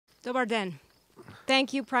Dobar den.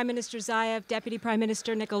 Thank you, Prime Minister Zaev, Deputy Prime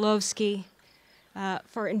Minister Nikolovsky,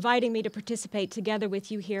 for inviting me to participate together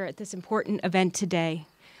with you here at this important event today.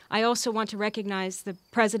 I also want to recognize the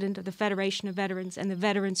President of the Federation of Veterans and the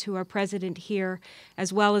veterans who are present here,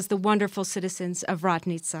 as well as the wonderful citizens of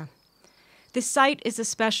Ratnica. This site is a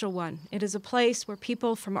special one. It is a place where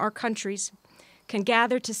people from our countries can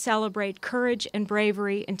gather to celebrate courage and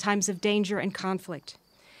bravery in times of danger and conflict.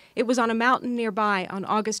 It was on a mountain nearby on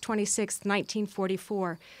August 26,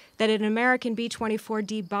 1944, that an American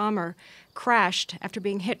B-24D bomber crashed after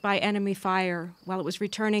being hit by enemy fire while it was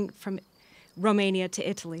returning from Romania to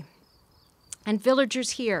Italy. And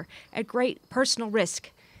villagers here, at great personal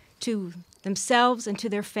risk to themselves and to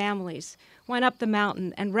their families, went up the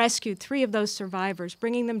mountain and rescued 3 of those survivors,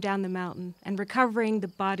 bringing them down the mountain and recovering the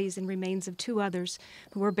bodies and remains of 2 others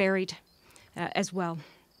who were buried as well.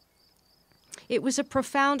 It was a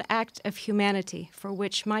profound act of humanity for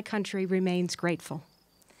which my country remains grateful.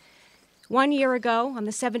 1 year ago, on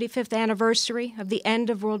the 75th anniversary of the end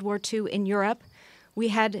of World War II in Europe, we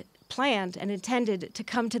had planned and intended to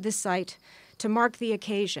come to this site to mark the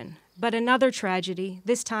occasion. But another tragedy,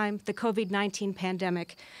 this time the COVID-19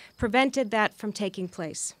 pandemic, prevented that from taking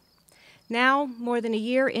place. Now, more than a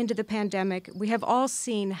year into the pandemic, we have all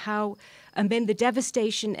seen how, amid the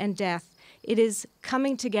devastation and death, it is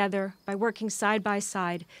coming together by working side by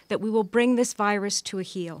side that we will bring this virus to a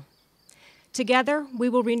heel. Together, we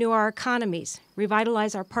will renew our economies,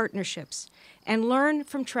 revitalize our partnerships, and learn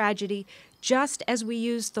from tragedy just as we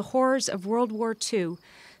used the horrors of World War II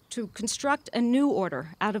to construct a new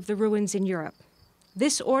order out of the ruins in Europe.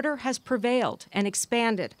 This order has prevailed and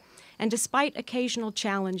expanded, and despite occasional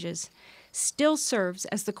challenges, still serves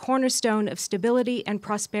as the cornerstone of stability and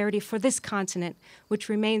prosperity for this continent, which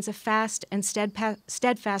remains a fast and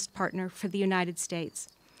steadfast partner for the United States.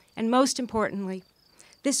 And most importantly,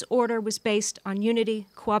 this order was based on unity,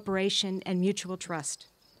 cooperation, and mutual trust.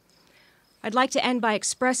 I'd like to end by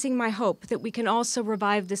expressing my hope that we can also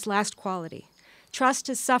revive this last quality. Trust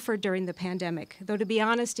has suffered during the pandemic, though to be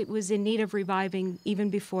honest, it was in need of reviving even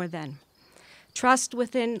before then. Trust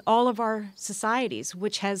within all of our societies,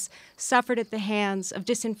 which has suffered at the hands of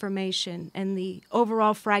disinformation and the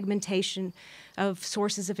overall fragmentation of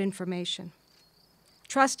sources of information.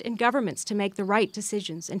 Trust in governments to make the right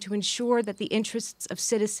decisions and to ensure that the interests of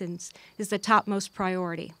citizens is the topmost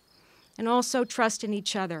priority. And also trust in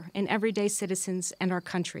each other, in everyday citizens and our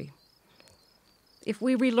country. If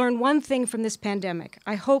we relearn one thing from this pandemic,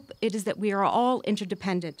 I hope it is that we are all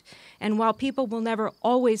interdependent, and while people will never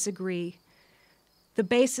always agree, the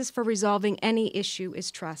basis for resolving any issue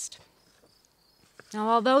is trust. Now,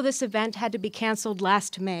 although this event had to be canceled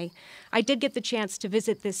last May, I did get the chance to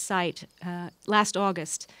visit this site last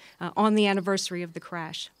August on the anniversary of the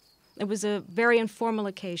crash. It was a very informal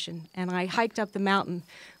occasion, and I hiked up the mountain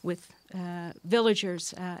with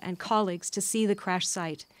villagers and colleagues to see the crash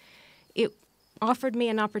site. It offered me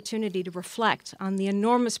an opportunity to reflect on the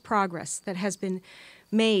enormous progress that has been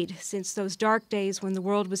made since those dark days when the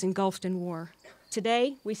world was engulfed in war.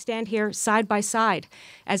 Today, we stand here side by side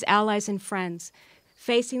as allies and friends,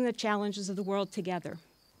 facing the challenges of the world together,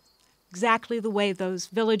 exactly the way those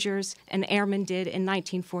villagers and airmen did in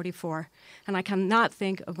 1944. And I cannot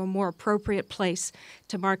think of a more appropriate place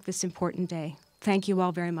to mark this important day. Thank you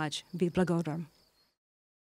all very much. Be blagodarim.